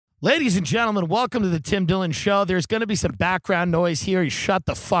Ladies and gentlemen, welcome to the Tim Dillon Show. There's going to be some background noise here. You shut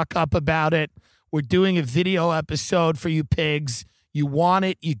the fuck up about it. We're doing a video episode for you pigs. You want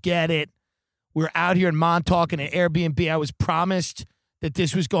it, you get it. We're out here in Montauk in an Airbnb. I was promised that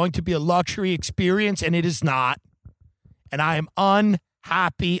this was going to be a luxury experience, and it is not. And I am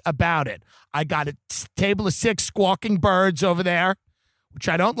unhappy about it. I got a table of 6 squawking birds over there, which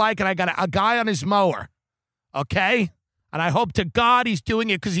I don't like, and I got a guy on his mower, okay? And I hope to God he's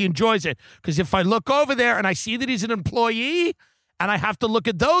doing it because he enjoys it. Because if I look over there and I see that he's an employee and I have to look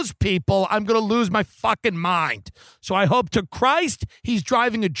at those people, I'm going to lose my fucking mind. So I hope to Christ he's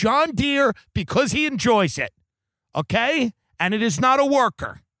driving a John Deere because he enjoys it. Okay? And it is not a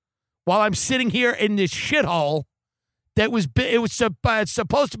worker. While I'm sitting here in this shithole that was it's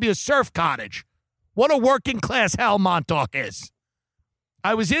supposed to be a surf cottage. What a working class hell Montauk is.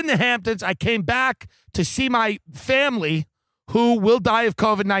 I was in the Hamptons. I came back to see my family who will die of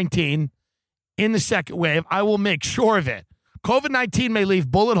COVID-19 in the second wave. I will make sure of it. COVID-19 may leave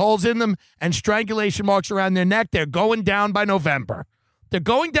bullet holes in them and strangulation marks around their neck. They're going down by November. They're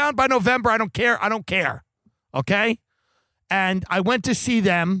going down by November. I don't care. I don't care. Okay? And I went to see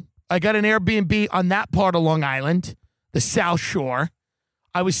them. I got an Airbnb on that part of Long Island, the South Shore.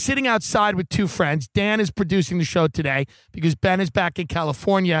 I was sitting outside with 2 friends. Dan is producing the show today because Ben is back in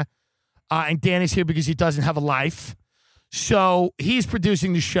California, and Dan is here because he doesn't have a life. So he's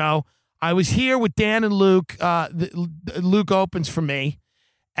producing the show. I was here with Dan and Luke. Luke opens for me.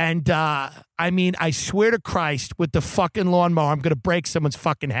 And, I swear to Christ, with the fucking lawnmower, I'm going to break someone's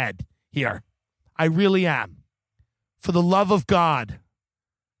fucking head here. I really am. For the love of God.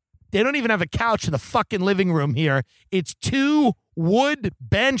 They don't even have a couch in the fucking living room here. It's 2 wood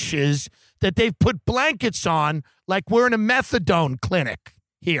benches that they've put blankets on like we're in a methadone clinic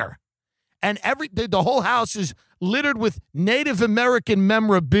here. And the whole house is littered with Native American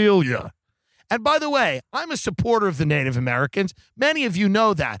memorabilia. And by the way, I'm a supporter of the Native Americans. Many of you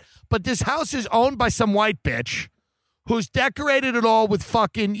know that. But this house is owned by some white bitch who's decorated it all with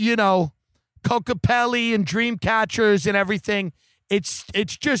fucking, Cocapelli and dream catchers and everything. It's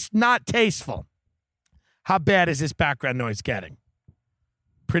just not tasteful. How bad is this background noise getting?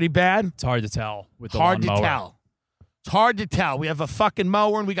 Pretty bad? It's hard to tell with the hard lawnmower. to tell. It's hard to tell. We have a fucking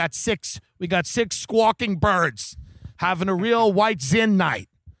mower and we got 6 squawking birds having a real white Zin night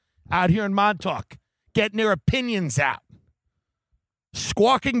out here in Montauk, getting their opinions out.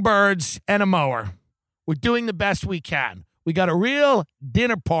 Squawking birds and a mower. We're doing the best we can. We got a real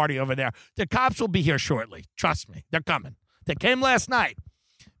dinner party over there. The cops will be here shortly. Trust me. They're coming. They came last night.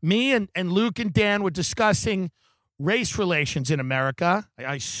 Me and Luke and Dan were discussing race relations in America.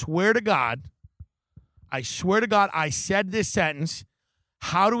 I swear to God, I said this sentence.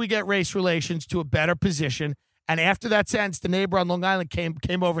 How do we get race relations to a better position? And after that sentence, the neighbor on Long Island came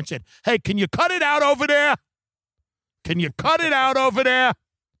over and said, hey, can you cut it out over there? Can you cut it out over there?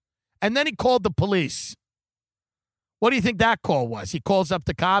 And then he called the police. What do you think that call was? He calls up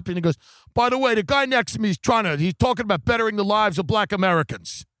the cop and he goes, by the way, the guy next to me he's talking about bettering the lives of black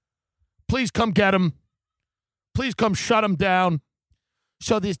Americans. Please come get him. Please come shut him down.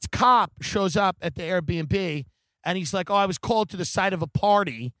 So this cop shows up at the Airbnb and he's like, I was called to the site of a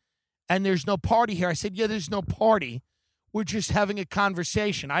party and there's no party here. I said, yeah, there's no party. We're just having a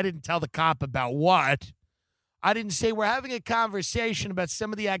conversation. I didn't tell the cop about what. I didn't say we're having a conversation about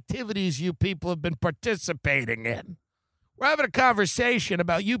some of the activities you people have been participating in. We're having a conversation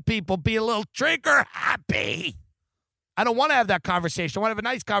about you people being a little trigger happy. I don't want to have that conversation. I want to have a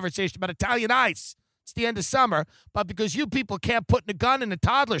nice conversation about Italian ice. It's the end of summer. But because you people can't put a gun in a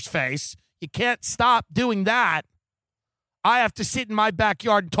toddler's face, you can't stop doing that. I have to sit in my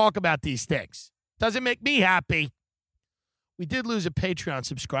backyard and talk about these things. Doesn't make me happy. We did lose a Patreon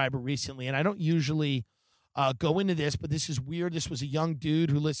subscriber recently, and I don't usually go into this, but this is weird. This was a young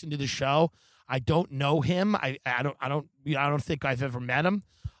dude who listened to the show. I don't know him. I don't think I've ever met him.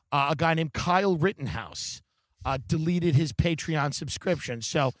 A guy named Kyle Rittenhouse deleted his Patreon subscription.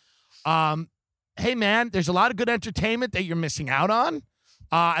 So, hey man, there's a lot of good entertainment that you're missing out on.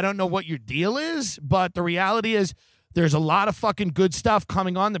 I don't know what your deal is, but the reality is there's a lot of fucking good stuff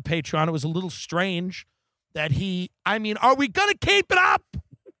coming on the Patreon. It was a little strange that are we gonna keep it up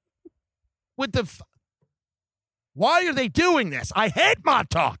with the? Why are they doing this? I hate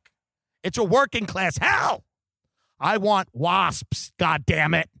Montauk. It's a working class hell. I want wasps,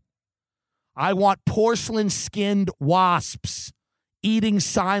 goddammit. I want porcelain-skinned wasps eating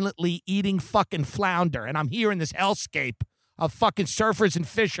silently, eating fucking flounder. And I'm here in this hellscape of fucking surfers and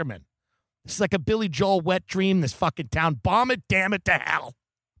fishermen. This is like a Billy Joel wet dream, this fucking town. Bomb it, damn it, to hell.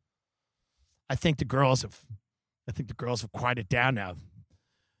 I think the girls have quieted down now.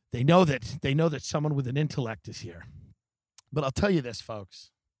 They know that someone with an intellect is here. But I'll tell you this,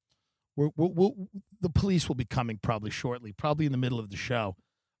 folks. The police will be coming probably shortly, probably in the middle of the show.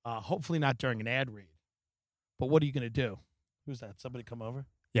 Hopefully not during an ad read. But what are you going to do? Who's that? Somebody come over?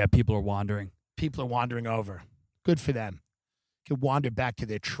 Yeah, people are wandering. People are wandering over. Good for them. Can wander back to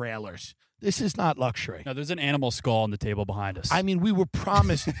their trailers. This is not luxury. No, there's an animal skull on the table behind us. I mean, we were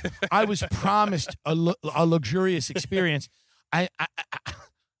promised. I was promised a luxurious experience. I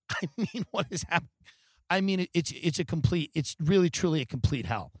mean, what is happening? I mean, it's really truly a complete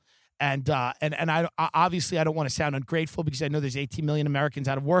hell. And I obviously I don't want to sound ungrateful because I know there's 18 million Americans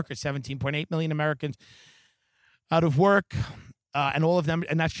out of work or 17.8 million Americans out of work. And all of them,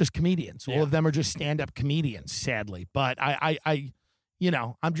 and that's just comedians. All of them are just stand-up comedians, sadly. But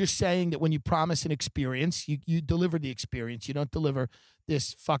I'm just saying that when you promise an experience, you deliver the experience. You don't deliver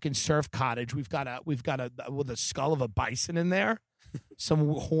this fucking surf cottage. We've got with a skull of a bison in there, some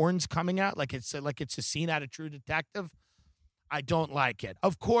horns coming out like it's a scene out of True Detective. I don't like it.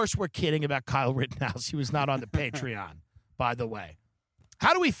 Of course, we're kidding about Kyle Rittenhouse. He was not on the Patreon, by the way.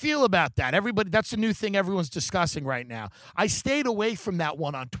 How do we feel about that? Everybody, that's the new thing everyone's discussing right now. I stayed away from that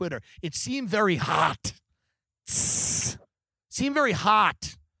one on Twitter. It seemed very hot. Seemed very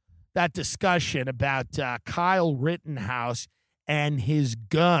hot, that discussion about Kyle Rittenhouse and his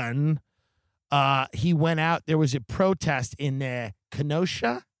gun. He went out. There was a protest in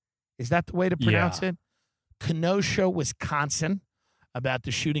Kenosha. Is that the way to pronounce it? Kenosha, Wisconsin, about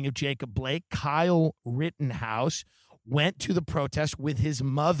the shooting of Jacob Blake. Kyle Rittenhouse went to the protest with his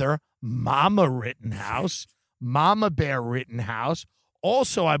mother, Mama Rittenhouse, Mama Bear Rittenhouse,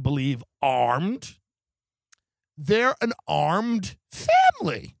 also, I believe, armed. They're an armed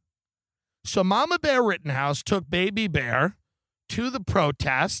family. So Mama Bear Rittenhouse took Baby Bear to the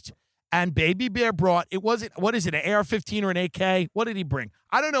protest, and Baby Bear brought, what is it, an AR-15 or an AK? What did he bring?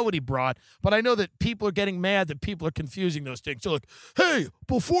 I don't know what he brought, but I know that people are getting mad that people are confusing those things. They're like, hey,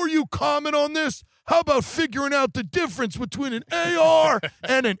 before you comment on this, how about figuring out the difference between an AR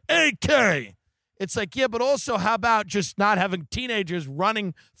and an AK? It's like, yeah, but also how about just not having teenagers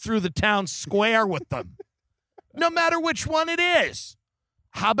running through the town square with them? No matter which one it is.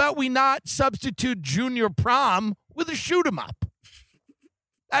 How about we not substitute junior prom with a shoot 'em up?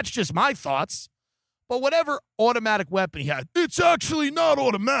 That's just my thoughts. But whatever automatic weapon he had, it's actually not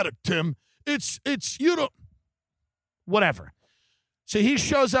automatic, Tim. It's you don't, whatever. So he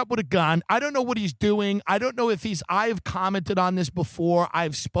shows up with a gun. I don't know what he's doing. I don't know if I've commented on this before.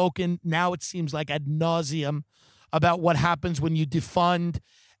 I've spoken, now it seems like ad nauseum, about what happens when you defund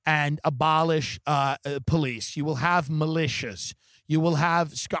and abolish police. You will have militias. You will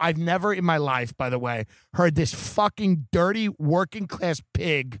have, I've never in my life, by the way, heard this fucking dirty working class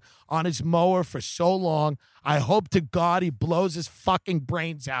pig on his mower for so long. I hope to God he blows his fucking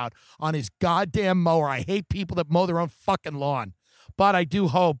brains out on his goddamn mower. I hate people that mow their own fucking lawn. But I do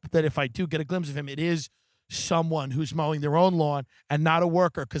hope that if I do get a glimpse of him, it is someone who's mowing their own lawn and not a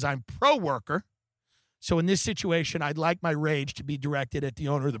worker, because I'm pro-worker. So in this situation, I'd like my rage to be directed at the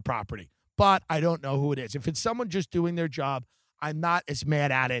owner of the property. But I don't know who it is. If it's someone just doing their job, I'm not as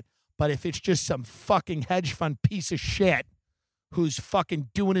mad at it. But if it's just some fucking hedge fund piece of shit who's fucking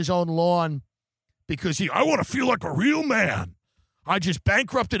doing his own lawn because I want to feel like a real man. I just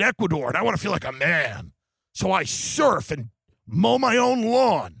bankrupted Ecuador and I want to feel like a man. So I surf and mow my own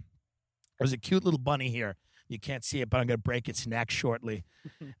lawn. There's a cute little bunny here. You can't see it, but I'm going to break its neck shortly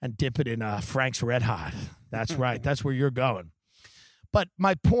and dip it in Frank's Red Hot. That's right. That's where you're going. But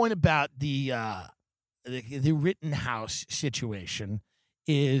my point about the Rittenhouse situation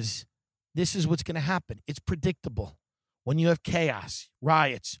is this is what's going to happen. It's predictable. When you have chaos,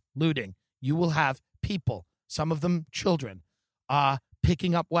 riots, looting, you will have people, some of them children,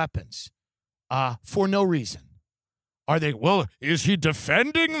 picking up weapons for no reason. Are they, well, is he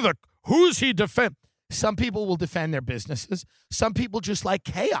defending who's he defend? Some people will defend their businesses. Some people just like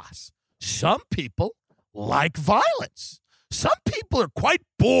chaos. Some people like violence. Some people are quite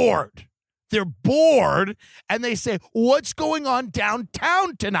bored. They're bored, and they say, what's going on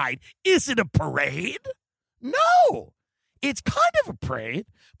downtown tonight? Is it a parade? No. It's kind of a parade,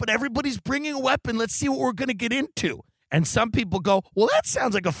 but everybody's bringing a weapon. Let's see what we're going to get into. And some people go, well, that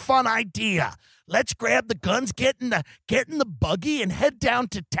sounds like a fun idea. Let's grab the guns, get in the buggy, and head down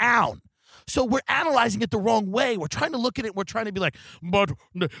to town. So we're analyzing it the wrong way. We're trying to look at it. We're trying to be like, but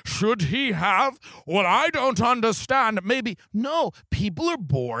should he have? Well, I don't understand. Maybe. No, people are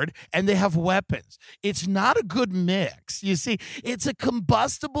bored and they have weapons. It's not a good mix. You see, it's a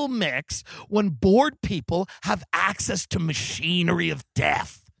combustible mix when bored people have access to machinery of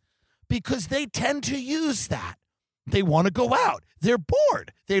death because they tend to use that. They want to go out. They're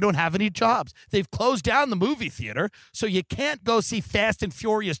bored. They don't have any jobs. They've closed down the movie theater, so you can't go see Fast and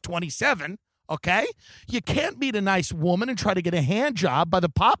Furious 27, okay? You can't meet a nice woman and try to get a hand job by the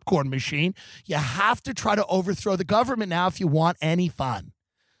popcorn machine. You have to try to overthrow the government now if you want any fun.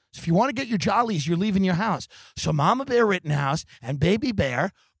 So if you want to get your jollies, you're leaving your house. So Mama Bear Rittenhouse and Baby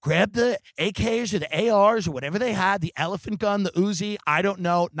Bear grabbed the AKs or the ARs or whatever they had, the elephant gun, the Uzi, I don't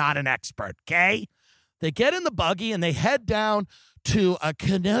know, not an expert, okay? They get in the buggy and they head down to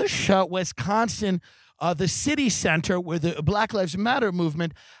Kenosha, Wisconsin, the city center where the Black Lives Matter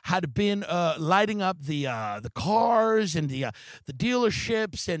movement had been lighting up the cars and the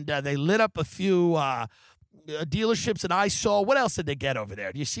dealerships, and they lit up a few dealerships that I saw. What else did they get over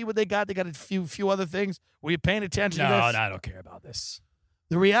there? Do you see what they got? They got a few other things. Were you paying attention to this? No, I don't care about this.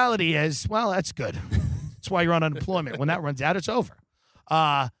 The reality is, well, that's good. That's why you're on unemployment. When that runs out, it's over.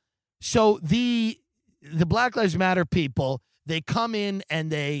 So the Black Lives Matter people, they come in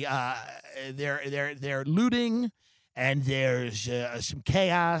and they're looting, and there's some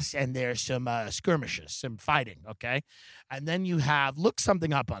chaos, and there's some skirmishes, some fighting, okay? And then you have, look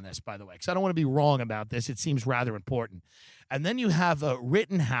something up on this, by the way, because I don't want to be wrong about this. It seems rather important. And then you have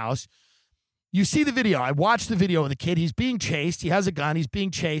Rittenhouse. You see the video. I watched the video of the kid. He's being chased. He has a gun. He's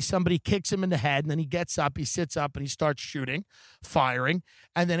being chased. Somebody kicks him in the head, and then he gets up. He sits up, and he starts shooting, firing.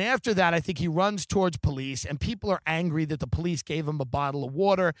 And then after that, I think he runs towards police, and people are angry that the police gave him a bottle of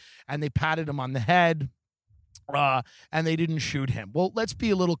water, and they patted him on the head, and they didn't shoot him. Well, let's be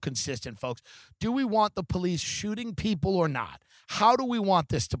a little consistent, folks. Do we want the police shooting people or not? How do we want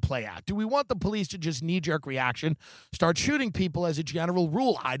this to play out? Do we want the police to just knee-jerk reaction, start shooting people as a general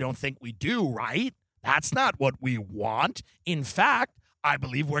rule? I don't think we do, right? That's not what we want. In fact, I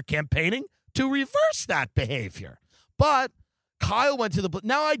believe we're campaigning to reverse that behavior. But Kyle went to the...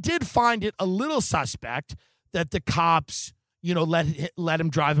 Now, I did find it a little suspect that the cops, let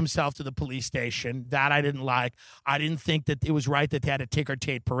him drive himself to the police station. That I didn't like. I didn't think that it was right that they had a ticker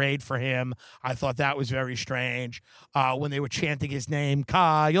tape parade for him. I thought that was very strange. When they were chanting his name,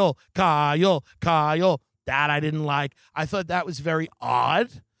 Kyle, Kyle, Kyle. That I didn't like. I thought that was very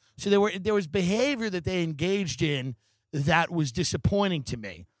odd. So there was behavior that they engaged in that was disappointing to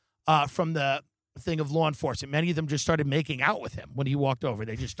me from the thing of law enforcement. Many of them just started making out with him when he walked over.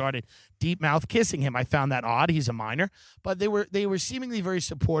 They just started deep mouth kissing him. I found that odd. He's a minor, but they were seemingly very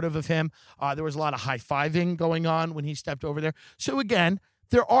supportive of him. There was a lot of high-fiving going on when he stepped over there. So again,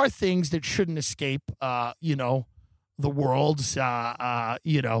 there are things that shouldn't escape, the world's, eye.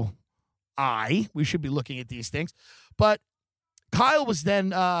 We should be looking at these things. But Kyle was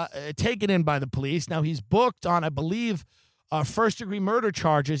then taken in by the police. Now he's booked on, I believe, first-degree murder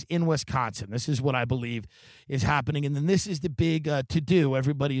charges in Wisconsin. This is what I believe is happening. And then this is the big to-do.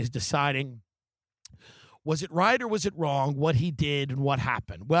 Everybody is deciding, was it right or was it wrong, what he did and what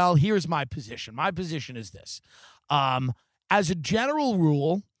happened? Well, here's my position. My position is this. As a general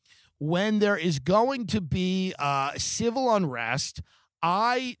rule, when there is going to be civil unrest,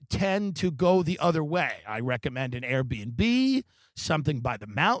 I tend to go the other way. I recommend an Airbnb, something by the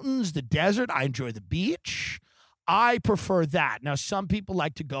mountains, the desert. I enjoy the beach. I prefer that. Now, some people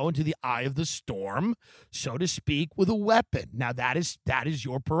like to go into the eye of the storm, so to speak, with a weapon. Now, that is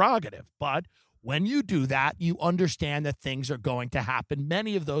your prerogative. But when you do that, you understand that things are going to happen.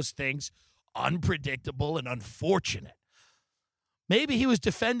 Many of those things unpredictable and unfortunate. Maybe he was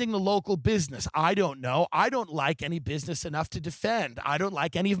defending the local business. I don't know. I don't like any business enough to defend. I don't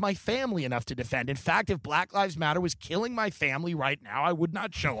like any of my family enough to defend. In fact, if Black Lives Matter was killing my family right now, I would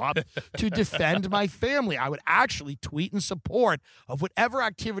not show up to defend my family. I would actually tweet in support of whatever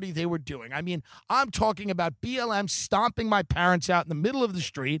activity they were doing. I mean, I'm talking about BLM stomping my parents out in the middle of the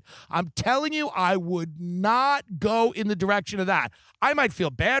street. I'm telling you, I would not go in the direction of that. I might feel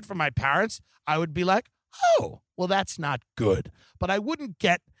bad for my parents. I would be like, oh, well, that's not good. But I wouldn't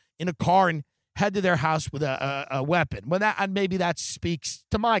get in a car and head to their house with a weapon. Well, and maybe that speaks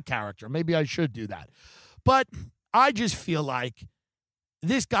to my character. Maybe I should do that. But I just feel like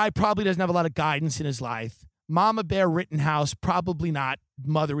this guy probably doesn't have a lot of guidance in his life. Mama Bear Rittenhouse, probably not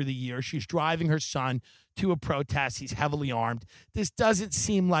Mother of the Year. She's driving her son to a protest. He's heavily armed. This doesn't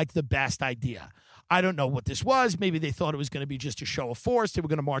seem like the best idea. I don't know what this was. Maybe they thought it was going to be just a show of force. They were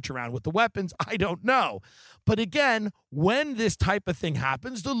going to march around with the weapons. I don't know. But again, when this type of thing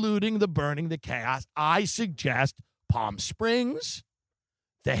happens, the looting, the burning, the chaos, I suggest Palm Springs,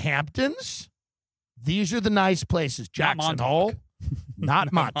 the Hamptons. These are the nice places. Jackson Hole.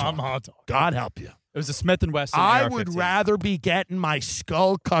 Not Montauk. God help you. It was a Smith & Wesson I AR-15. would rather be getting my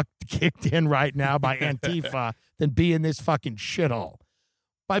skull kicked in right now by Antifa than be in this fucking shithole.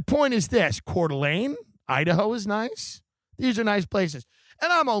 My point is this, Coeur d'Alene, Idaho is nice. These are nice places.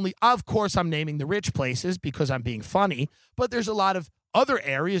 And of course, I'm naming the rich places because I'm being funny, but there's a lot of other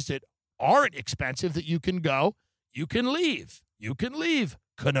areas that aren't expensive that you can go. You can leave. You can leave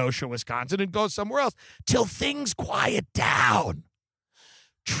Kenosha, Wisconsin, and go somewhere else till things quiet down.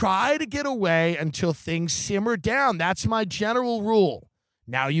 Try to get away until things simmer down. That's my general rule.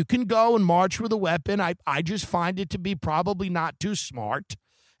 Now, you can go and march with a weapon. I just find it to be probably not too smart.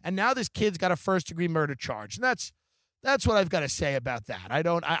 And now this kid's got a first-degree murder charge. And that's what I've got to say about that. I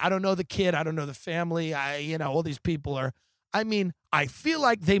don't know the kid. I don't know the family. All these people are, I feel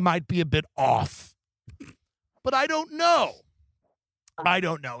like they might be a bit off. But I don't know.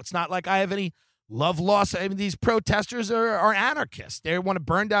 It's not like I have any love loss. These protesters are anarchists. They want to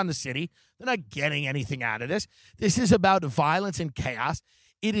burn down the city. They're not getting anything out of this. This is about violence and chaos.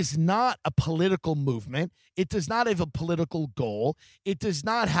 It is not a political movement. It does not have a political goal. It does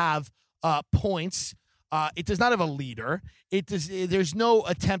not have points. It does not have a leader. There's no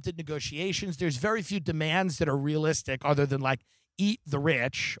attempt at negotiations. There's very few demands that are realistic other than like eat the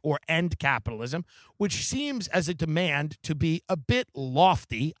rich or end capitalism, which seems as a demand to be a bit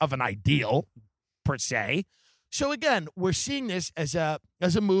lofty of an ideal per se. So again, we're seeing this as a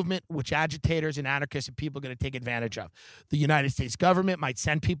movement which agitators and anarchists and people are going to take advantage of. The United States government might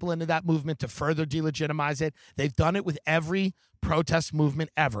send people into that movement to further delegitimize it. They've done it with every protest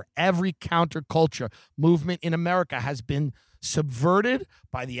movement ever. Every counterculture movement in America has been subverted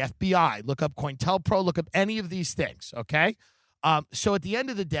by the FBI. Look up COINTELPRO. Look up any of these things, okay? So at the end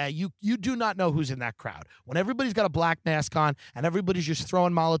of the day, you do not know who's in that crowd. When everybody's got a black mask on and everybody's just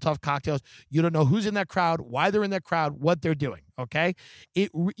throwing Molotov cocktails, you don't know who's in that crowd, why they're in that crowd, what they're doing, okay?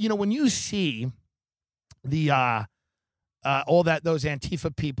 When you see the those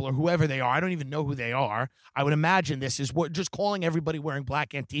Antifa people or whoever they are, I don't even know who they are. I would imagine this is what just calling everybody wearing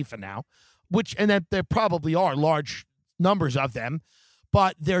black Antifa now, and that there probably are large numbers of them.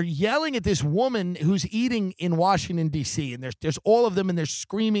 But they're yelling at this woman who's eating in Washington, D.C., and there's all of them, and they're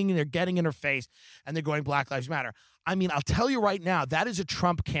screaming, and they're getting in her face, and they're going, Black Lives Matter. I'll tell you right now, that is a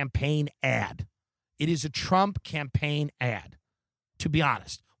Trump campaign ad. It is a Trump campaign ad, to be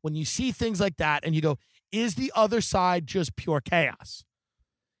honest. When you see things like that, and you go, is the other side just pure chaos?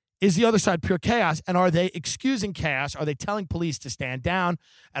 Is the other side pure chaos? And are they excusing chaos? Are they telling police to stand down?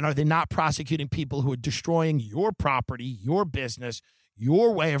 And are they not prosecuting people who are destroying your property, your business,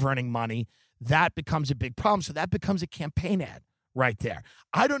 your way of earning money? That becomes a big problem. So that becomes a campaign ad right there.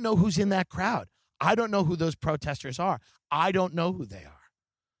 I don't know who's in that crowd. I don't know who those protesters are. I don't know who they are.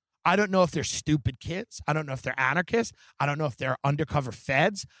 I don't know if they're stupid kids. I don't know if they're anarchists. I don't know if they're undercover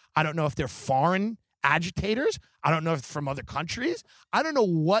feds. I don't know if they're foreign agitators. I don't know if from other countries. I don't know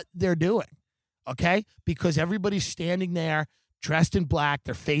what they're doing, okay? Because everybody's standing there dressed in black.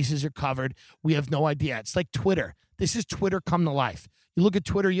 Their faces are covered. We have no idea. It's like Twitter. This is Twitter come to life. You look at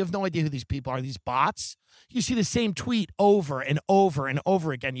Twitter, you have no idea who these people are. These bots. You see the same tweet over and over and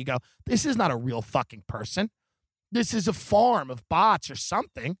over again. You go, this is not a real fucking person. This is a farm of bots or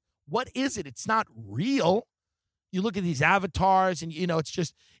something. What is it? It's not real. You look at these avatars and,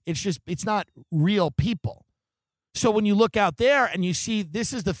 it's not real people. So when you look out there and you see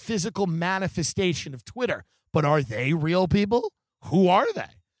this is the physical manifestation of Twitter, but are they real people? Who are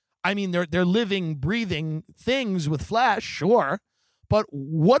they? They're living, breathing things with flesh, sure, but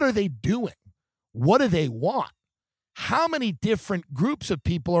what are they doing? What do they want? How many different groups of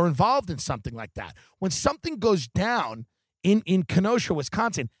people are involved in something like that? When something goes down in Kenosha,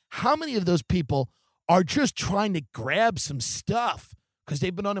 Wisconsin, how many of those people are just trying to grab some stuff because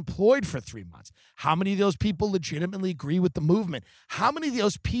they've been unemployed for 3 months? How many of those people legitimately agree with the movement? How many of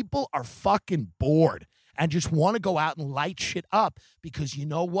those people are fucking bored and just want to go out and light shit up? Because you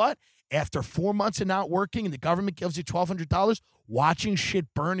know what? After 4 months of not working and the government gives you $1,200, watching shit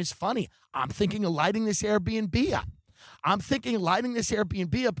burn is funny. I'm thinking of lighting this Airbnb up. And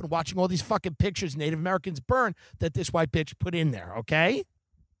watching all these fucking pictures Native Americans burn that this white bitch put in there, okay?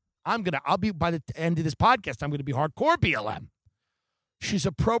 I'll be, by the end of this podcast, I'm going to be hardcore BLM. She's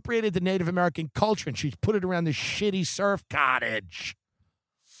appropriated the Native American culture and she's put it around this shitty surf cottage.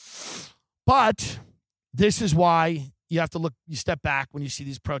 But this is why you have to look, you step back when you see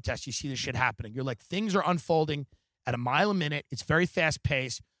these protests, you see this shit happening. You're like, things are unfolding at a mile a minute. It's very fast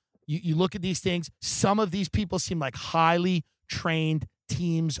paced. You look at these things. Some of these people seem like highly trained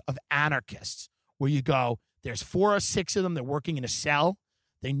teams of anarchists where you go, there's 4 or 6 of them. They're working in a cell.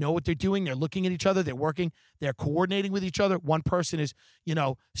 They know what they're doing. They're looking at each other. They're working. They're coordinating with each other. One person is,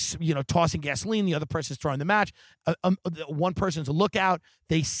 tossing gasoline. The other person is throwing the match. One person's a lookout.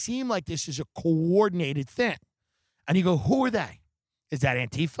 They seem like this is a coordinated thing. And you go, who are they? Is that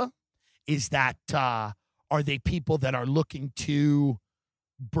Antifa? Is that Are they people that are looking to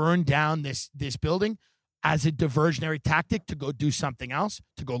burn down this building as a diversionary tactic to go do something else,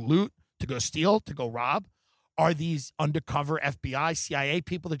 to go loot, to go steal, to go rob? Are these undercover FBI, CIA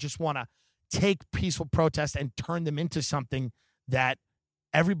people that just want to take peaceful protests and turn them into something that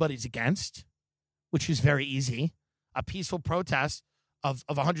everybody's against, which is very easy? A peaceful protest of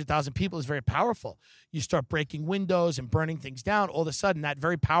 100,000 people is very powerful. You start breaking windows and burning things down, all of a sudden that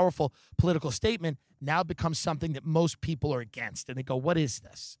very powerful political statement now becomes something that most people are against. And they go, what is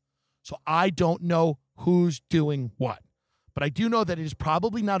this? So I don't know who's doing what. But I do know that it is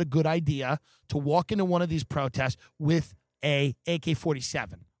probably not a good idea to walk into one of these protests with a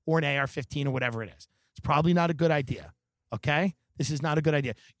AK-47 or an AR-15 or whatever it is. It's probably not a good idea, okay? This is not a good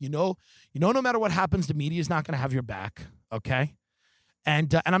idea. You know, no matter what happens, the media is not going to have your back, okay?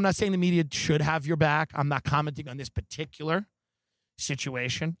 And I'm not saying the media should have your back. I'm not commenting on this particular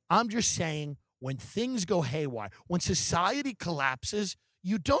situation. I'm just saying when things go haywire, when society collapses,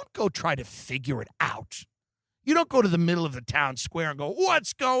 you don't go try to figure it out. You don't go to the middle of the town square and go,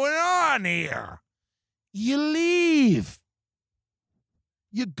 what's going on here? You leave.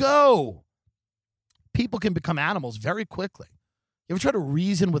 You go. People can become animals very quickly. You ever try to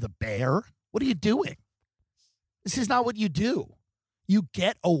reason with a bear? What are you doing? This is not what you do. You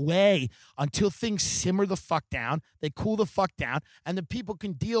get away until things simmer the fuck down, they cool the fuck down, and then people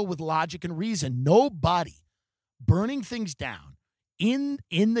can deal with logic and reason. Nobody burning things down in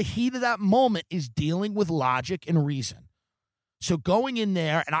the heat of that moment is dealing with logic and reason. So going in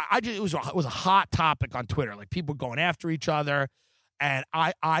there, and it was a hot topic on Twitter, like people going after each other, and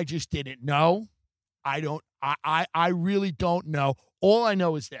I just didn't know. I really don't know. All I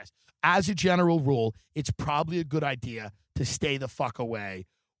know is this. As a general rule, it's probably a good idea to stay the fuck away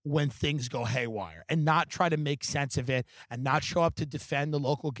when things go haywire and not try to make sense of it and not show up to defend the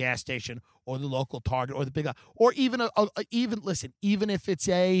local gas station or the local Target or the big, or even even if it's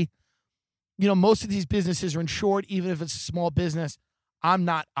most of these businesses are insured, even if it's a small business,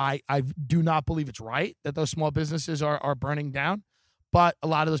 I do not believe it's right that those small businesses are burning down, but a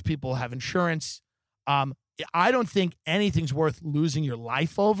lot of those people have insurance. I don't think anything's worth losing your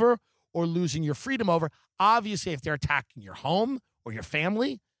life over or losing your freedom over. Obviously, if they're attacking your home or your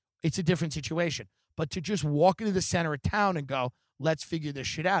family, it's a different situation. But to just walk into the center of town and go, let's figure this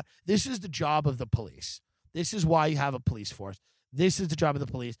shit out. This is the job of the police. This is why you have a police force. This is the job of the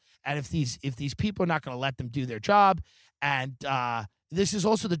police. And if these people are not going to let them do their job, and this is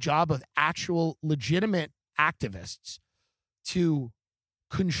also the job of actual legitimate activists to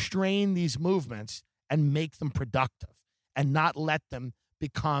constrain these movements and make them productive and not let them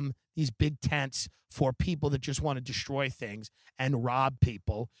become these big tents for people that just want to destroy things and rob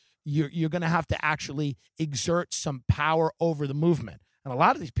people. You're going to have to actually exert some power over the movement. And a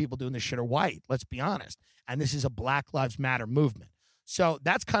lot of these people doing this shit are white, let's be honest. And this is a Black Lives Matter movement. So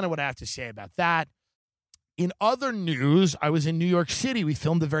that's kind of what I have to say about that. In other news, I was in New York City. We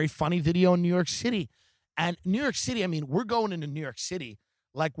filmed a very funny video in New York City. And New York City, we're going into New York City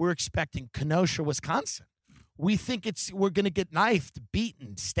like we're expecting Kenosha, Wisconsin. We think we're going to get knifed,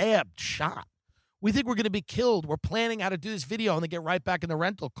 beaten, stabbed, shot. We think we're going to be killed. We're planning how to do this video and then get right back in the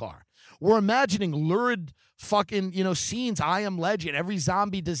rental car. We're imagining lurid fucking, scenes, I Am Legend, every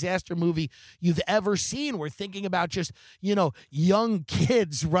zombie disaster movie you've ever seen. We're thinking about just, young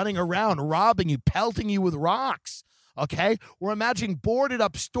kids running around, robbing you, pelting you with rocks, okay? We're imagining boarded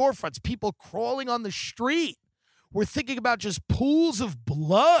up storefronts, people crawling on the street. We're thinking about just pools of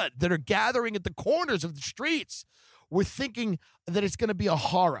blood that are gathering at the corners of the streets. We're thinking that it's going to be a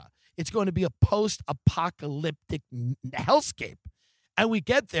horror. It's going to be a post-apocalyptic hellscape. And we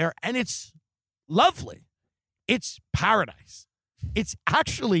get there, and it's lovely. It's paradise. It's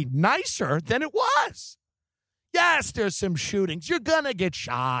actually nicer than it was. Yes, there's some shootings. You're going to get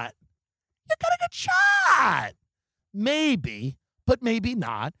shot. You're going to get shot. Maybe, but maybe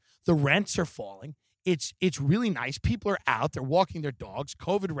not. The rents are falling. It's really nice. People are out. They're walking their dogs.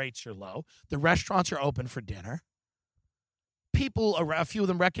 COVID rates are low. The restaurants are open for dinner. People, a few of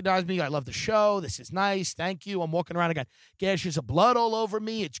them recognize me. I love the show. This is nice. Thank you. I'm walking around. I got gashes of blood all over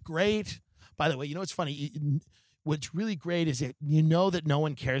me. It's great. By the way, what's funny? What's really great is that that no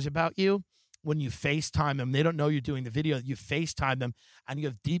one cares about you when you FaceTime them. They don't know you're doing the video. You FaceTime them, and you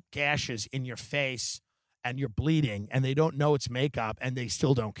have deep gashes in your face, and you're bleeding, and they don't know it's makeup, and they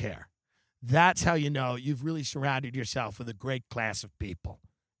still don't care. That's how you know you've really surrounded yourself with a great class of people.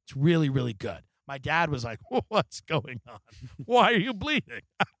 It's really, really good. My dad was like, what's going on? Why are you bleeding?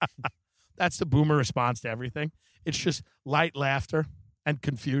 That's the boomer response to everything. It's just light laughter and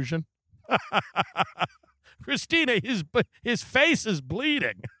confusion. Christina, his face is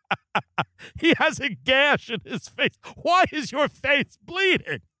bleeding. He has a gash in his face. Why is your face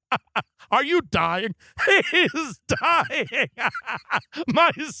bleeding? Are you dying? He is dying.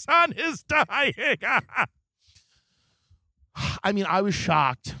 My son is dying. I mean, I was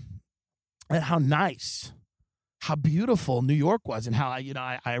shocked at how nice, how beautiful New York was, and how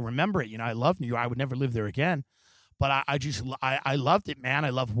I remember it. I love New York. I would never live there again, but I loved it, man. I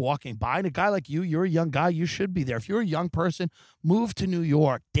love walking by. And a guy like you're a young guy. You should be there. If you're a young person, move to New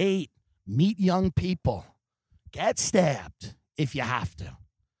York, date, meet young people, get stabbed if you have to.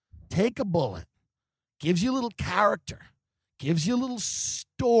 Take a bullet, gives you a little character, gives you a little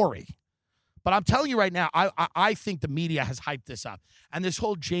story. But I'm telling you right now, I think the media has hyped this up. And this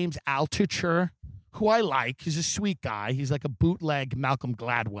whole James Altucher, who I like, he's a sweet guy. He's like a bootleg Malcolm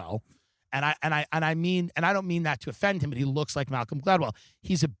Gladwell. And I don't mean that to offend him, but he looks like Malcolm Gladwell.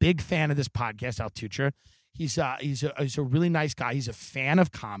 He's a big fan of this podcast, Altucher. He's a really nice guy. He's a fan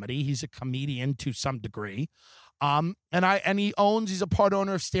of comedy. He's a comedian to some degree. He's a part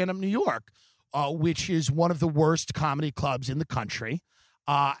owner of Stand Up New York, which is one of the worst comedy clubs in the country,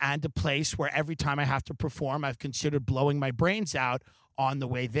 and a place where every time I have to perform, I've considered blowing my brains out on the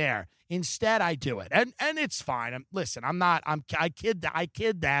way there. Instead, I do it, and it's fine. I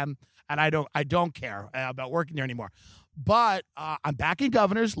kid them, and I don't care about working there anymore. But I'm back in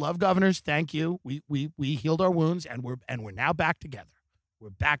Governors. Love Governors. Thank you. We healed our wounds, and we're now back together. We're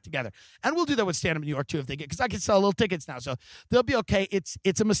back together. And we'll do that with Stand Up New York, too, if they get, because I can sell little tickets now. So they'll be okay. It's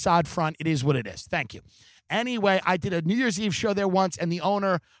a Mossad front. It is what it is. Thank you. Anyway, I did a New Year's Eve show there once, and the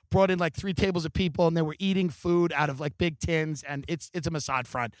owner brought in like 3 tables of people, and they were eating food out of like big tins, and it's a Mossad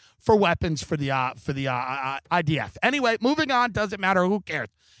front for weapons for the IDF. Anyway, moving on. Doesn't matter. Who cares?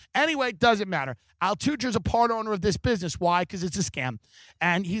 Anyway, doesn't matter. Altucher's a part owner of this business. Why? Because it's a scam.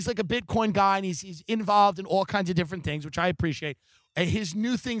 And he's like a Bitcoin guy, and he's involved in all kinds of different things, which I appreciate. His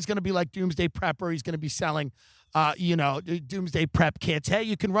new thing's going to be like Doomsday Prepper. He's going to be selling, Doomsday Prep kits. Hey,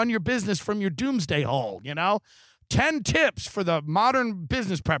 you can run your business from your Doomsday hole, 10 tips for the modern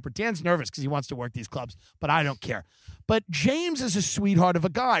business prepper. Dan's nervous because he wants to work these clubs, but I don't care. But James is a sweetheart of a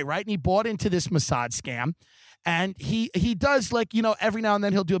guy, right? And he bought into this Mossad scam. And he does, like, every now and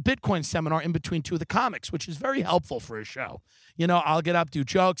then he'll do a Bitcoin seminar in between 2 of the comics, which is very helpful for his show. I'll get up, do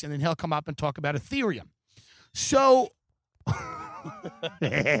jokes, and then he'll come up and talk about Ethereum. So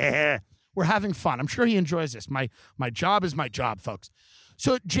we're having fun. I'm sure he enjoys this. My job is my job, folks.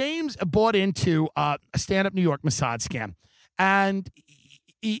 So James bought into a Stand Up New York Mossad scam. And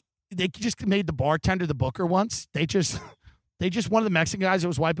they just made the bartender the booker once. They just one of the Mexican guys that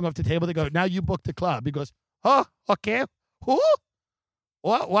was wiping off the table, they go, now you book the club. He goes, oh, okay. Who?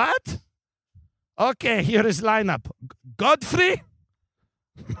 What? Okay, here is lineup. Godfrey?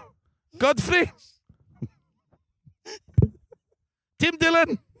 Tim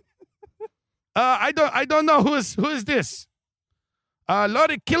Dillon? I don't know who is this.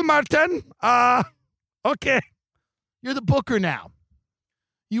 Laurie Kilmartin? Okay. You're the booker now.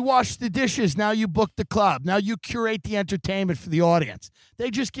 You wash the dishes. Now you book the club. Now you curate the entertainment for the audience.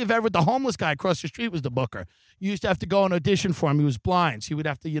 They just give the homeless guy across the street was the booker. You used to have to go and audition for him. He was blind, so he would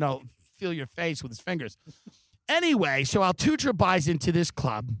have to, feel your face with his fingers. Anyway, so Altucher buys into this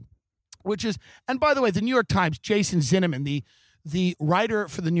club, which is, and by the way, the New York Times, Jason Zinnemann, the writer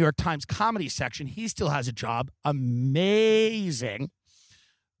for the New York Times comedy section, he still has a job. Amazing.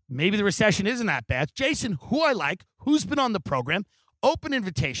 Maybe the recession isn't that bad. Jason, who I like, who's been on the program, open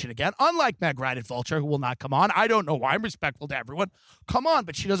invitation again, unlike Meg Wright at Vulture, who will not come on. I don't know why. I'm respectful to everyone. Come on,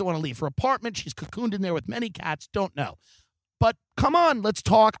 but she doesn't want to leave her apartment. She's cocooned in there with many cats. Don't know. But come on, let's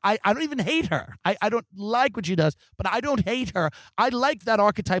talk. I don't even hate her. I don't like what she does, but I don't hate her. I like that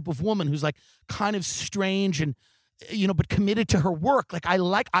archetype of woman who's like kind of strange and, but committed to her work. Like I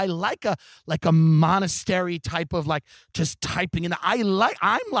like a monastery type of like just typing in. I'm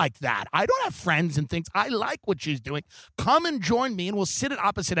like that. I don't have friends and things. I like what she's doing. Come and join me and we'll sit at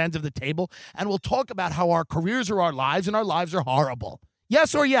opposite ends of the table and we'll talk about how our careers are our lives and our lives are horrible.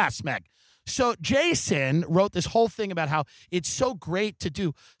 Yes or yes, Meg? So Jason wrote this whole thing about how it's so great to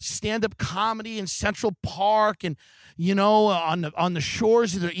do stand-up comedy in Central Park and, on the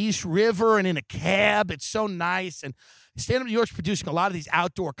shores of the East River and in a cab. It's so nice. And Stand Up New York's producing a lot of these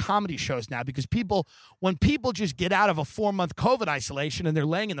outdoor comedy shows now because when people just get out of a 4-month COVID isolation and they're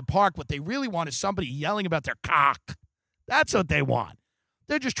laying in the park, what they really want is somebody yelling about their cock. That's what they want.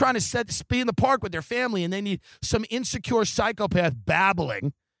 They're just trying to be in the park with their family and they need some insecure psychopath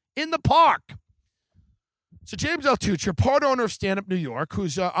babbling in the park. So James Altucher, part owner of Stand Up New York,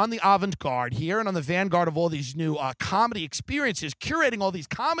 who's on the avant-garde here and on the vanguard of all these new comedy experiences, curating all these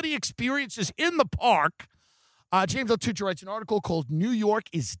comedy experiences in the park, James Altucher writes an article called New York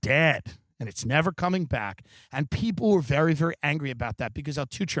is Dead, and it's never coming back. And people were very, very angry about that because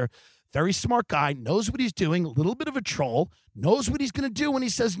Altucher, very smart guy, knows what he's doing, a little bit of a troll, knows what he's going to do when he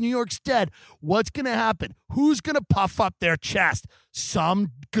says New York's dead. What's going to happen? Who's going to puff up their chest?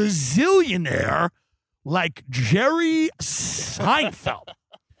 Some gazillionaire like Jerry Seinfeld.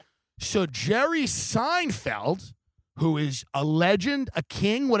 So Jerry Seinfeld, who is a legend, a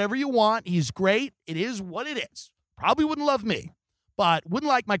king, whatever you want, he's great. It is what it is. Probably wouldn't love me, but wouldn't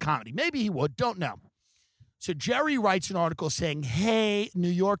like my comedy. Maybe he would, don't know. So Jerry writes an article saying, hey, New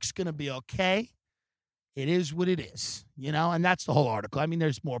York's going to be okay. It is what it is, and that's the whole article. I mean,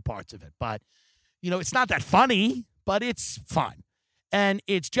 there's more parts of it, but, it's not that funny, but it's fun. And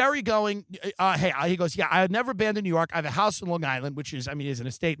it's Jerry going, hey, he goes, yeah, I have never been to New York. I have a house in Long Island, which is, is an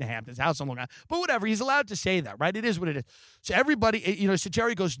estate in the Hamptons, house on Long Island. But whatever, he's allowed to say that, right? It is what it is. So everybody, so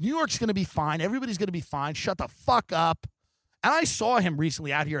Jerry goes, New York's going to be fine. Everybody's going to be fine. Shut the fuck up. And I saw him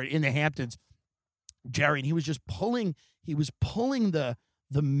recently out here in the Hamptons, Jerry, and he was pulling the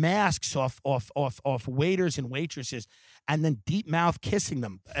masks off waiters and waitresses and then deep mouth kissing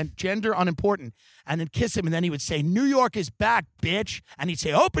them and gender unimportant and then kiss him. And then he would say, New York is back, bitch. And he'd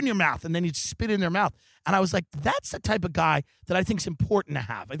say, open your mouth. And then he'd spit in their mouth. And I was like, that's the type of guy that I think is important to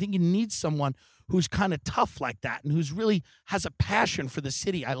have. I think you need someone who's kind of tough like that and who's really has a passion for the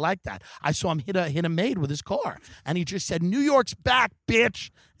city. I like that. I saw him hit a maid with his car and he just said, New York's back,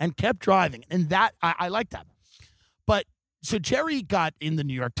 bitch, and kept driving. And that, I like that. But so Jerry got in the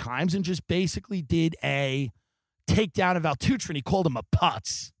New York Times and just basically did a takedown of Altucher, and he called him a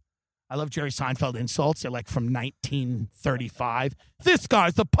putz. I love Jerry Seinfeld insults. They're like from 1935. This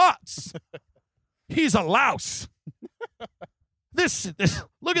guy's a putz. He's a louse. This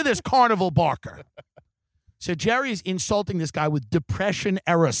look at this carnival barker. So Jerry's insulting this guy with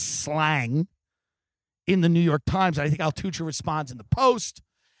Depression-era slang in the New York Times. I think Altucher responds in the Post.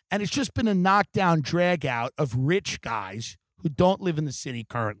 And it's just been a knockdown, drag out of rich guys who don't live in the city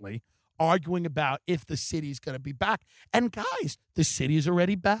currently arguing about if the city's going to be back. And guys, the city is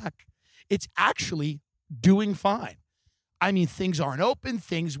already back. It's actually doing fine. I mean, things aren't open.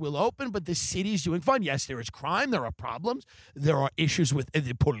 Things will open, but the city's doing fine. Yes, there is crime. There are problems. There are issues with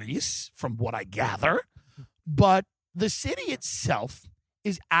the police, from what I gather. But the city itself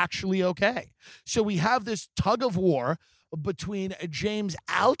is actually okay. So we have this tug of war between James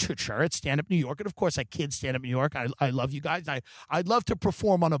Altucher at Stand Up New York. And, of course, I kid Stand Up New York. I love you guys. I'd love to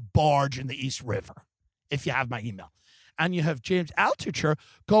perform on a barge in the East River, if you have my email. And you have James Altucher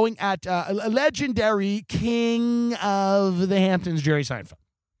going at a legendary king of the Hamptons, Jerry Seinfeld.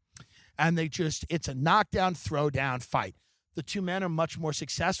 And it's a knockdown, throwdown fight. The two men are much more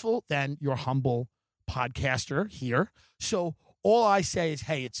successful than your humble podcaster here. So all I say is,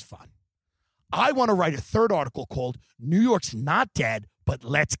 hey, it's fun. I want to write a third article called New York's Not Dead, but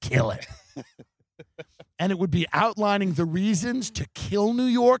Let's Kill It. And it would be outlining the reasons to kill New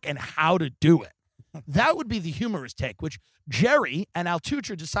York and how to do it. That would be the humorous take, which Jerry and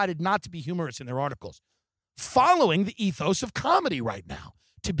Altucher decided not to be humorous in their articles, following the ethos of comedy right now,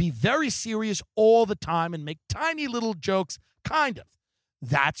 to be very serious all the time and make tiny little jokes, kind of.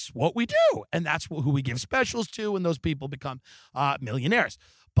 That's what we do, and that's who we give specials to, and those people become millionaires.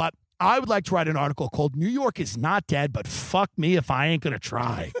 But I would like to write an article called New York is Not Dead, but fuck me if I ain't going to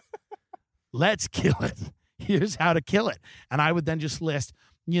try. Let's kill it. Here's how to kill it. And I would then just list,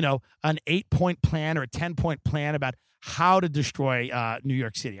 an 8-point plan or a 10-point plan about how to destroy New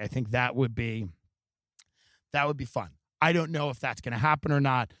York City. I think that would be fun. I don't know if that's going to happen or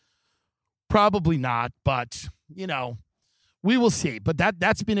not. Probably not, but, we will see. But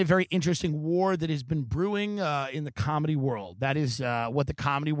that's been a very interesting war that has been brewing in the comedy world. That is what the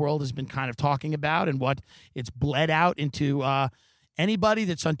comedy world has been kind of talking about and what it's bled out into. Anybody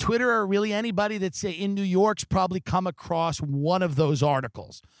that's on Twitter or really anybody that's in New York's probably come across one of those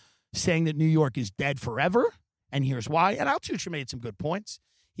articles saying that New York is dead forever. And here's why. And Altucher made some good points.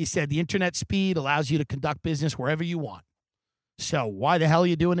 He said the internet speed allows you to conduct business wherever you want. So why the hell are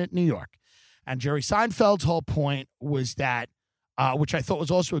you doing it in New York? And Jerry Seinfeld's whole point was that, which I thought was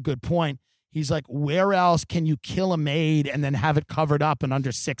also a good point, he's like, where else can you kill a maid and then have it covered up in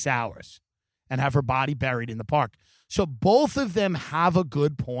under 6 hours and have her body buried in the park? So both of them have a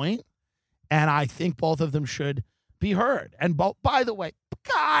good point, and I think both of them should be heard. And by the way,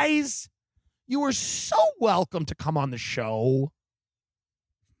 guys, you are so welcome to come on the show.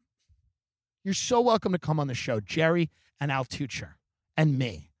 You're so welcome to come on the show, Jerry and Altucher and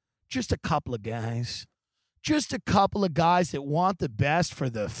me. Just a couple of guys. Just a couple of guys that want the best for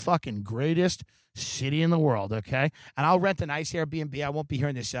the fucking greatest city in the world, okay? And I'll rent a nice Airbnb. I won't be here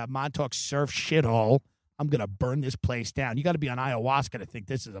in this Montauk surf shithole. I'm going to burn this place down. You got to be on ayahuasca to think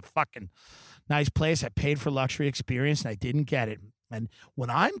this is a fucking nice place. I paid for luxury experience and I didn't get it. And when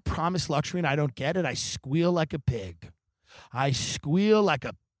I'm promised luxury and I don't get it, I squeal like a pig. I squeal like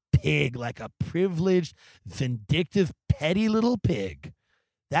a pig, like a privileged, vindictive, petty little pig.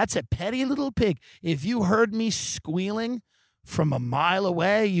 That's a petty little pig. If you heard me squealing from a mile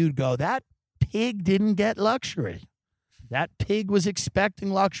away, you'd go, that pig didn't get luxury. That pig was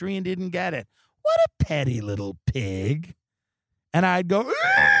expecting luxury and didn't get it. What a petty little pig. And I'd go,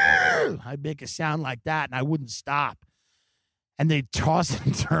 "Arr!" I'd make a sound like that, and I wouldn't stop. And they'd toss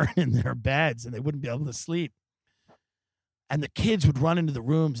and turn in their beds, and they wouldn't be able to sleep. And the kids would run into the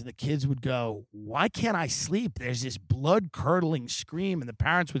rooms, and the kids would go, why can't I sleep? There's this blood-curdling scream. And the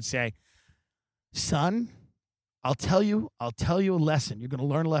parents would say, son, I'll tell you a lesson. You're going to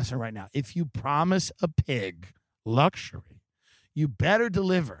learn a lesson right now. If you promise a pig luxury, you better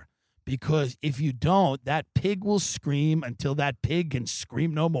deliver, because if you don't, that pig will scream until that pig can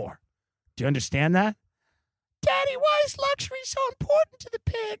scream no more. Do you understand that? Daddy, why is luxury so important to the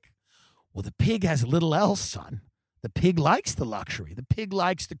pig? Well, the pig has little else, son. The pig likes the luxury. The pig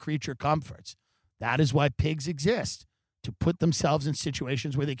likes the creature comforts. That is why pigs exist, to put themselves in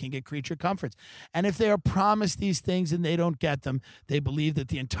situations where they can get creature comforts. And if they are promised these things and they don't get them, they believe that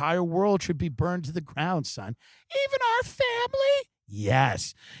the entire world should be burned to the ground, son. Even our family?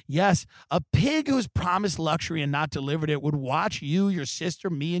 Yes. Yes. A pig who is promised luxury and not delivered it would watch you, your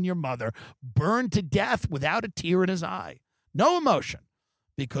sister, me, and your mother burn to death without a tear in his eye. No emotion.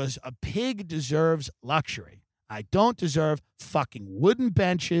 Because a pig deserves luxury. I don't deserve fucking wooden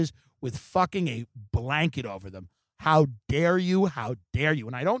benches with fucking a blanket over them. How dare you? How dare you?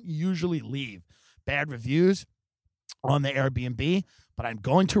 And I don't usually leave bad reviews on the Airbnb, but I'm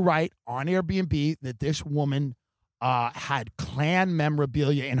going to write on Airbnb that this woman had Klan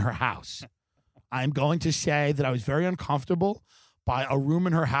memorabilia in her house. I'm going to say that I was very uncomfortable by a room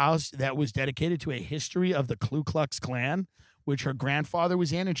in her house that was dedicated to a history of the Ku Klux Klan, which her grandfather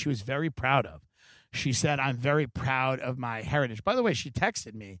was in, and she was very proud of. She said, I'm very proud of my heritage. By the way, she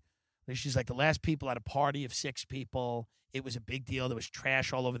texted me. She's like, the last people at a party of 6 people. It was a big deal. There was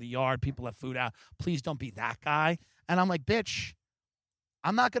trash all over the yard. People left food out. Please don't be that guy. And I'm like, bitch,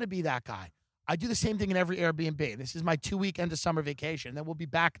 I'm not going to be that guy. I do the same thing in every Airbnb. This is my 2-week end of summer vacation. Then we'll be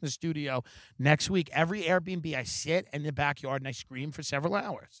back in the studio next week. Every Airbnb, I sit in the backyard and I scream for several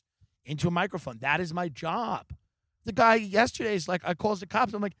hours into a microphone. That is my job. The guy yesterday is like, I calls the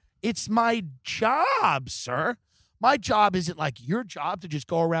cops. I'm like, it's my job, sir. My job isn't like your job to just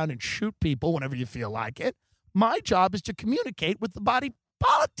go around and shoot people whenever you feel like it. My job is to communicate with the body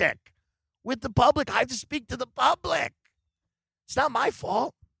politic, with the public. I have to speak to the public. It's not my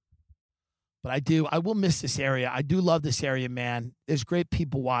fault. But I will miss this area. I do love this area, man. There's great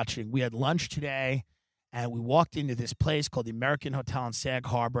people watching. We had lunch today, and we walked into this place called the American Hotel in Sag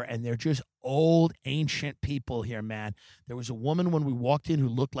Harbor, and they're just old, ancient people here, man. There was a woman when we walked in who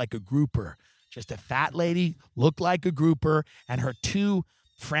looked like a grouper. Just a fat lady, looked like a grouper, and her 2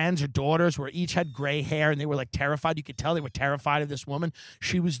 friends or daughters were each had gray hair, and they were like terrified. You could tell they were terrified of this woman.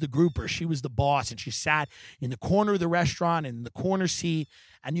 She was the grouper. She was the boss, and she sat in the corner of the restaurant in the corner seat,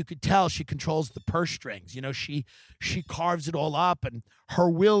 and you could tell she controls the purse strings. You know, she carves it all up, and her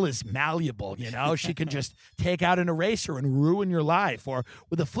will is malleable. You know, she can just take out an eraser and ruin your life, or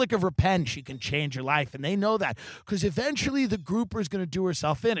with a flick of her pen, she can change your life. And they know that because eventually the grouper is going to do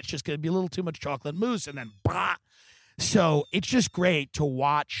herself in. It's just going to be a little too much chocolate mousse, and then bah. So it's just great to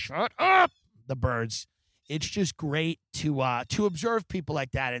watch. Shut up, the birds. It's just great to observe people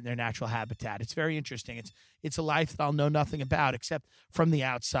like that in their natural habitat. It's very interesting. It's a life that I'll know nothing about except from the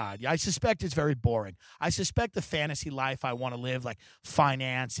outside. I suspect it's very boring. I suspect the fantasy life I want to live, like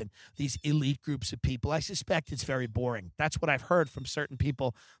finance and these elite groups of people, I suspect it's very boring. That's what I've heard from certain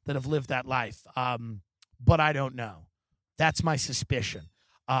people that have lived that life. But I don't know. That's my suspicion.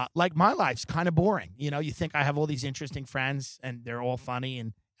 Like my life's kind of boring. You know, you think I have all these interesting friends and they're all funny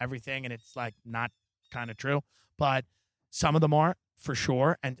and everything, and it's like not kind of true. But some of them aren't, for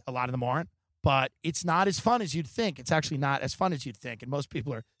sure, and a lot of them aren't. But it's not as fun as you'd think. It's actually not as fun as you'd think. And most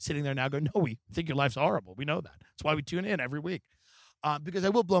people are sitting there now going, no, we think your life's horrible. We know that. That's why we tune in every week. Because I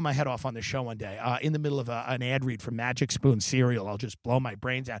will blow my head off on this show one day. In the middle of an ad read for Magic Spoon cereal, I'll just blow my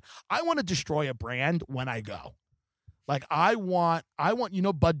brains out. I want to destroy a brand when I go. Like I want, you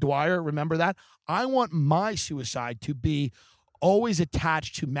know, Bud Dwyer, remember that? I want my suicide to be always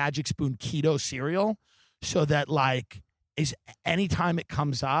attached to Magic Spoon keto cereal so that like is anytime it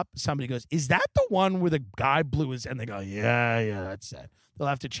comes up, somebody goes, is that the one where the guy blew his, and they go, yeah, that's it. They'll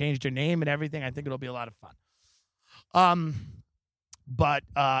have to change their name and everything. I think it'll be a lot of fun. But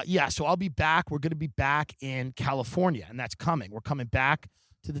yeah, so I'll be back. We're going to be back in California, and that's coming. We're coming back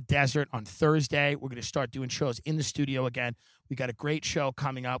to the desert on Thursday. We're going to start doing shows in the studio again. We got a great show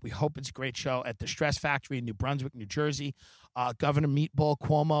coming up. We hope it's a great show at the Stress Factory in New Brunswick, New Jersey. Governor Meatball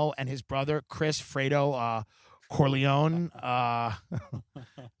Cuomo and his brother, Chris Fredo Corleone,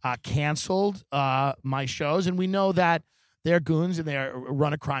 canceled my shows. And we know that they're goons and they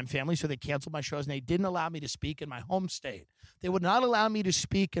run a crime family, so they canceled my shows, and they didn't allow me to speak in my home state. They would not allow me to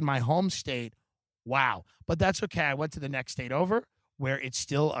speak in my home state. Wow. But that's okay. I went to the next state over, where it's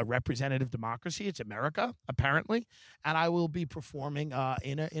still a representative democracy. It's America, apparently. And I will be performing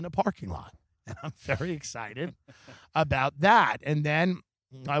in a parking lot. And I'm very excited about that. And then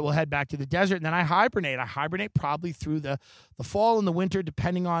I will head back to the desert, and then I hibernate. I hibernate probably through the fall and the winter,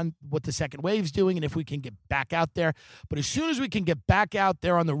 depending on what the second wave's doing and if we can get back out there. But as soon as we can get back out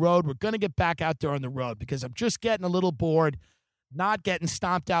there on the road, we're going to get back out there on the road, because I'm just getting a little bored not getting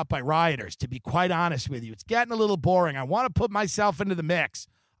stomped out by rioters, to be quite honest with you. It's getting a little boring. I want to put myself into the mix.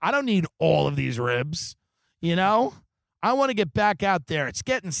 I don't need all of these ribs, you know? I want to get back out there. It's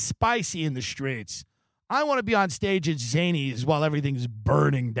getting spicy in the streets. I want to be on stage at Zanies while everything's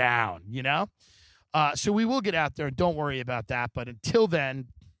burning down, you know? So we will get out there, and don't worry about that. But until then,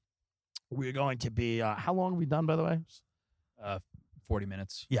 we're going to be, how long have we done, by the way? 40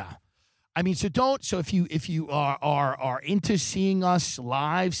 minutes. Yeah. I mean, so if you are into seeing us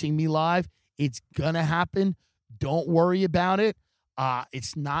live, seeing me live, it's going to happen. Don't worry about it.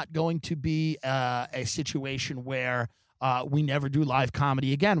 It's not going to be a situation where we never do live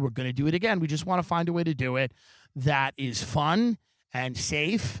comedy again. We're going to do it again. We just want to find a way to do it that is fun and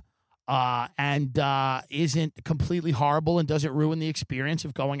safe and isn't completely horrible and doesn't ruin the experience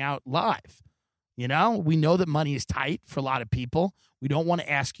of going out live. You know, we know that money is tight for a lot of people. We don't want to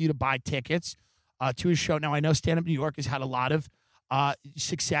ask you to buy tickets to a show. Now, I know Stand Up New York has had a lot of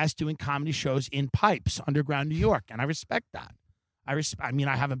success doing comedy shows in pipes, underground New York, and I respect that. I mean,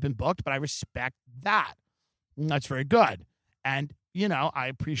 I haven't been booked, but I respect that. That's very good. And, you know, I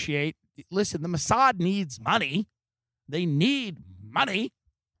appreciate, listen, the Mossad needs money. They need money.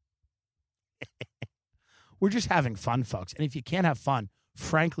 We're just having fun, folks. And if you can't have fun,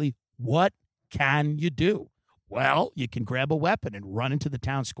 frankly, what can you do? Well, you can grab a weapon and run into the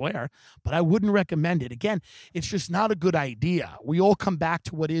town square, but I wouldn't recommend it. Again, it's just not a good idea. We all come back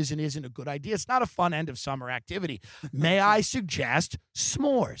to what is and isn't a good idea. It's not a fun end of summer activity. May I suggest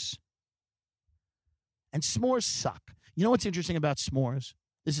s'mores? And s'mores suck. You know what's interesting about s'mores?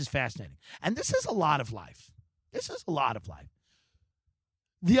 This is fascinating. And this is a lot of life. This is a lot of life.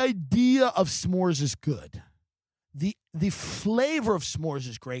 The idea of s'mores is good. The flavor of s'mores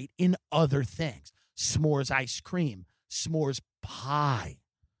is great in other things. S'mores ice cream, s'mores pie,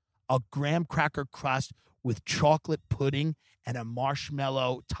 a graham cracker crust with chocolate pudding and a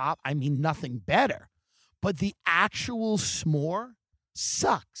marshmallow top. I mean, nothing better. But the actual s'more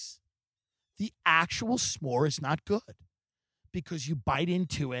sucks. The actual s'more is not good because you bite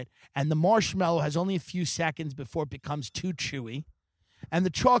into it and the marshmallow has only a few seconds before it becomes too chewy. And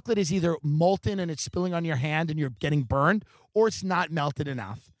the chocolate is either molten and it's spilling on your hand and you're getting burned, or it's not melted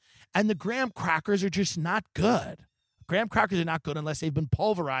enough. And the graham crackers are just not good. Graham crackers are not good unless they've been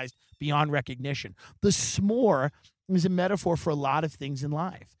pulverized beyond recognition. The s'more is a metaphor for a lot of things in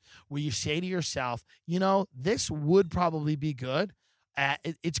life where you say to yourself, you know, this would probably be good.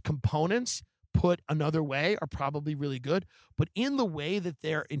 Its components, put another way, are probably really good. But in the way that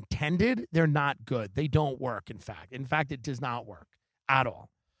they're intended, they're not good. They don't work, in fact. In fact, it does not work at all.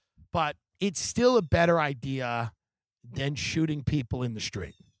 But it's still a better idea than shooting people in the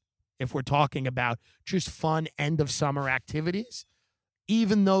street. If we're talking about just fun end of summer activities,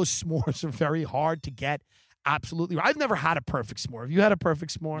 even though s'mores are very hard to get absolutely right. I've never had a perfect s'more. Have you had a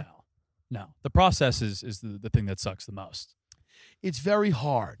perfect s'more? No. The process is the thing that sucks the most. It's very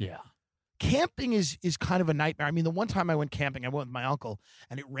hard. Yeah. Camping is kind of a nightmare. I mean, the one time I went camping, I went with my uncle,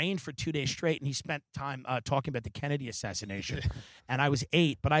 and it rained for 2 days straight, and he spent time talking about the Kennedy assassination. And I was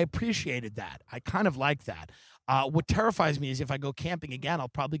 8, but I appreciated that. I kind of like that. What terrifies me is if I go camping again, I'll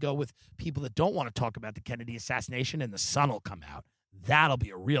probably go with people that don't want to talk about the Kennedy assassination, and the sun will come out. That'll be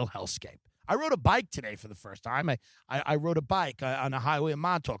a real hellscape. I rode a bike today for the first time. I rode a bike on a highway in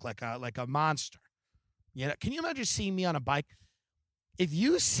Montauk like a monster. You know, can you imagine seeing me on a bike? If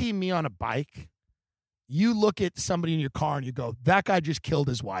you see me on a bike, you look at somebody in your car and you go, that guy just killed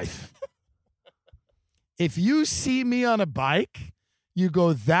his wife. If you see me on a bike, you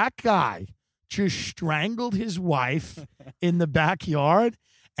go, that guy just strangled his wife in the backyard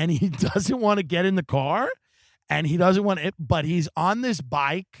and he doesn't want to get in the car and he doesn't want it, but he's on this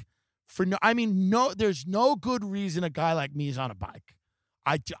bike there's no good reason a guy like me is on a bike.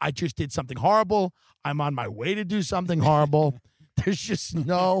 I just did something horrible. I'm on my way to do something horrible. There's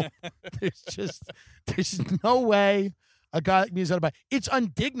no way a guy like me is on a bike. It's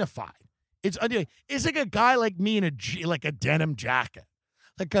undignified. It's like a guy like me in a denim jacket.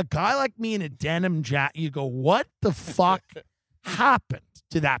 Like a guy like me in a denim jacket, you go, what the fuck happened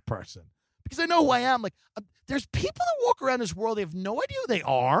to that person? Because I know who I am. Like, there's people that walk around this world, they have no idea who they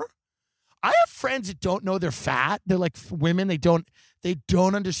are. I have friends that don't know they're fat. They're like women. They don't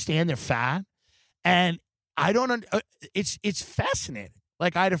understand they're fat. And I don't, it's fascinating.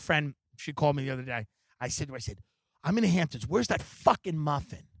 Like I had a friend, she called me the other day. I said, I'm in the Hamptons. Where's that fucking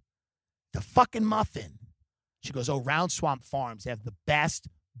muffin? The fucking muffin. She goes, Round Swamp Farms. They have the best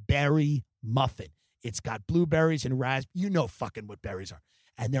berry muffin. It's got blueberries and raspberries. You know fucking what berries are.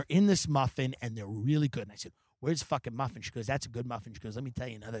 And they're in this muffin, and they're really good. And I said, where's the fucking muffin? She goes, that's a good muffin. She goes, let me tell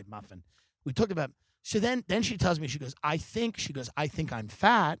you another muffin. We talked about, so then she tells me, she goes, I think I'm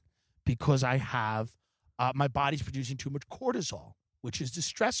fat because I have, my body's producing too much cortisol, which is the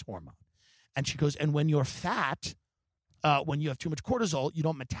stress hormone. And she goes, and when you're fat, when you have too much cortisol, you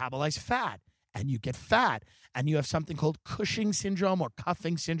don't metabolize fat, and you get fat, and you have something called Cushing syndrome or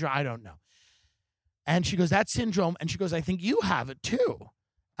cuffing syndrome. I don't know. And she goes, that syndrome. And she goes, I think you have it too.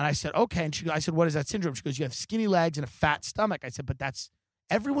 And I said, okay. And I said, what is that syndrome? She goes, you have skinny legs and a fat stomach. I said, but that's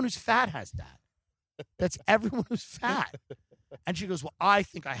everyone who's fat has that. That's everyone who's fat. And she goes, well, I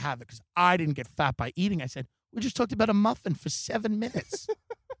think I have it because I didn't get fat by eating. I said, we just talked about a muffin for 7 minutes.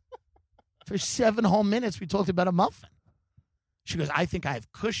 For 7 whole minutes, we talked about a muffin. She goes, I think I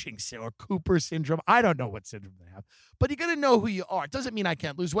have Cushing or Cooper syndrome. I don't know what syndrome they have. But you got to know who you are. It doesn't mean I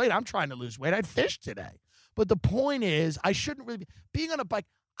can't lose weight. I'm trying to lose weight. I'd fish today. But the point is, I shouldn't really be. Being on a bike,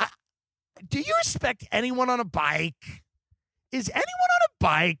 do you respect anyone on a bike? Is anyone on a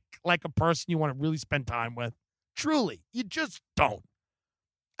bike like a person you want to really spend time with? Truly, you just don't.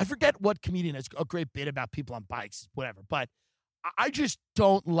 I forget what comedian has a great bit about people on bikes, whatever. But I just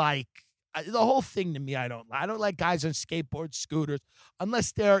don't like the whole thing to me. I don't like guys on skateboards, scooters,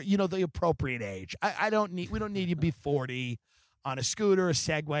 unless they're, the appropriate age. We don't need you to be 40 on a scooter, a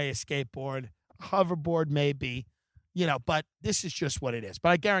Segway, a skateboard, a hoverboard, maybe, but this is just what it is. But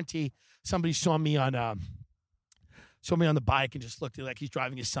I guarantee somebody saw me on the bike and just looked like he's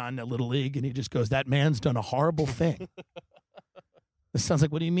driving his son a little league, and he just goes, that man's done a horrible thing. The son's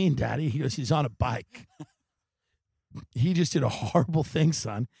like, what do you mean, Daddy? He goes, he's on a bike. He just did a horrible thing,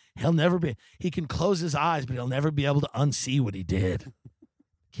 son. He can close his eyes, but he'll never be able to unsee what he did.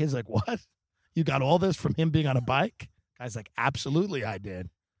 Kid's like, what? You got all this from him being on a bike? Guy's like, absolutely I did.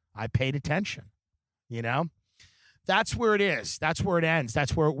 I paid attention. That's where it is. That's where it ends.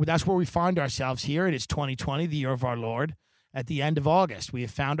 That's where we find ourselves here. It is 2020, the year of our Lord. At the end of August, we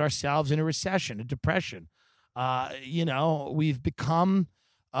have found ourselves in a recession, a depression. We've become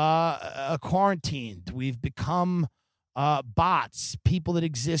quarantined. We've become bots, people that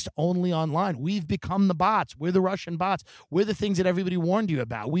exist only online. We've become the bots. We're the Russian bots. We're the things that everybody warned you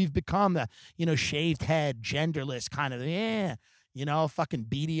about. We've become the, shaved head, genderless kind of, fucking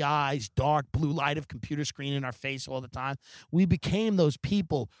beady eyes, dark blue light of computer screen in our face all the time. We became those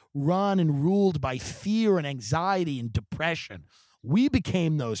people run and ruled by fear and anxiety and depression. We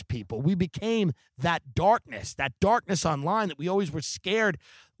became those people. We became that darkness online that we always were scared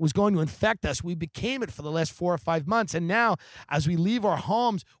was going to infect us. We became it for the last 4 or 5 months. And now, as we leave our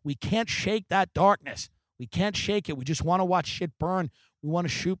homes, we can't shake that darkness. We can't shake it. We just want to watch shit burn. We want to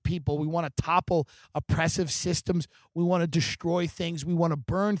shoot people. We want to topple oppressive systems. We want to destroy things. We want to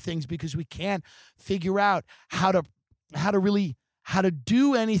burn things because we can't figure out how to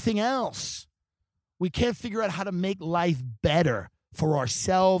do anything else. We can't figure out how to make life better for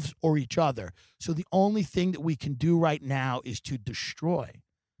ourselves or each other. So the only thing that we can do right now is to destroy.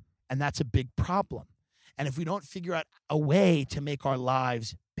 And that's a big problem. And if we don't figure out a way to make our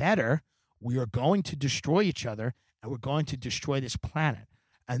lives better, we are going to destroy each other, and we're going to destroy this planet.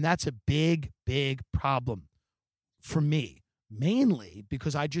 And that's a big, big problem for me, mainly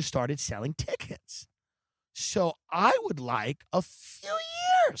because I just started selling tickets. So I would like a few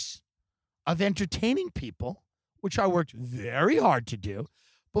years of entertaining people, which I worked very hard to do,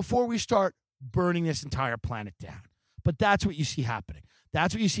 before we start burning this entire planet down. But that's what you see happening.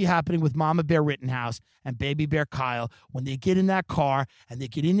 That's what you see happening with Mama Bear Rittenhouse and Baby Bear Kyle. When they get in that car and they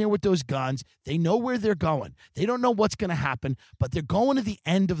get in there with those guns, they know where they're going. They don't know what's going to happen, but they're going to the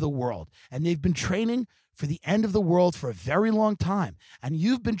end of the world. And they've been training for the end of the world for a very long time. And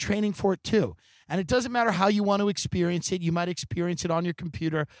you've been training for it too. And it doesn't matter how you want to experience it. You might experience it on your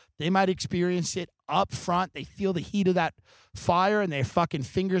computer. They might experience it up front. They feel the heat of that fire and their fucking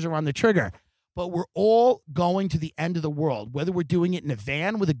fingers are on the trigger. But we're all going to the end of the world, whether we're doing it in a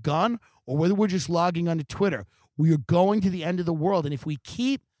van with a gun or whether we're just logging onto Twitter. We are going to the end of the world. And if we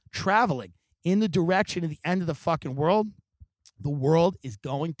keep traveling in the direction of the end of the fucking world, the world is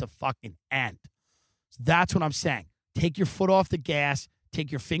going to fucking end. So that's what I'm saying. Take your foot off the gas, take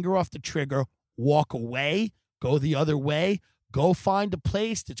your finger off the trigger, walk away, go the other way, go find a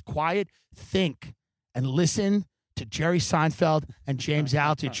place that's quiet, think, and listen to Jerry Seinfeld and James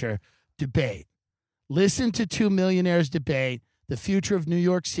Altucher debate. Listen to two millionaires debate the future of New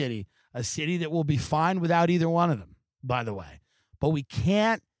York City, a city that will be fine without either one of them, by the way. But we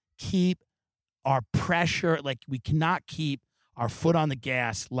can't keep our pressure, like we cannot keep our foot on the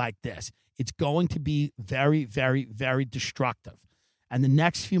gas like this. It's going to be very, very, very destructive. And the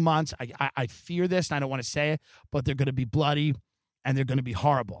next few months, I fear this, and I don't want to say it, but they're going to be bloody and they're going to be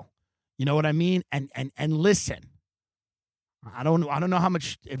horrible. You know what I mean? And listen. I don't know how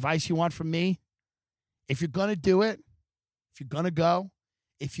much advice you want from me. If you're going to do it, if you're going to go,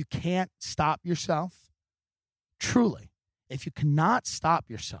 if you can't stop yourself, truly, if you cannot stop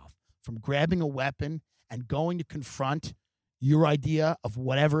yourself from grabbing a weapon and going to confront your idea of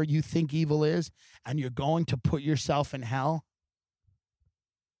whatever you think evil is, and you're going to put yourself in hell,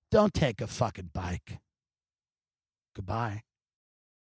 don't take a fucking bike. Goodbye.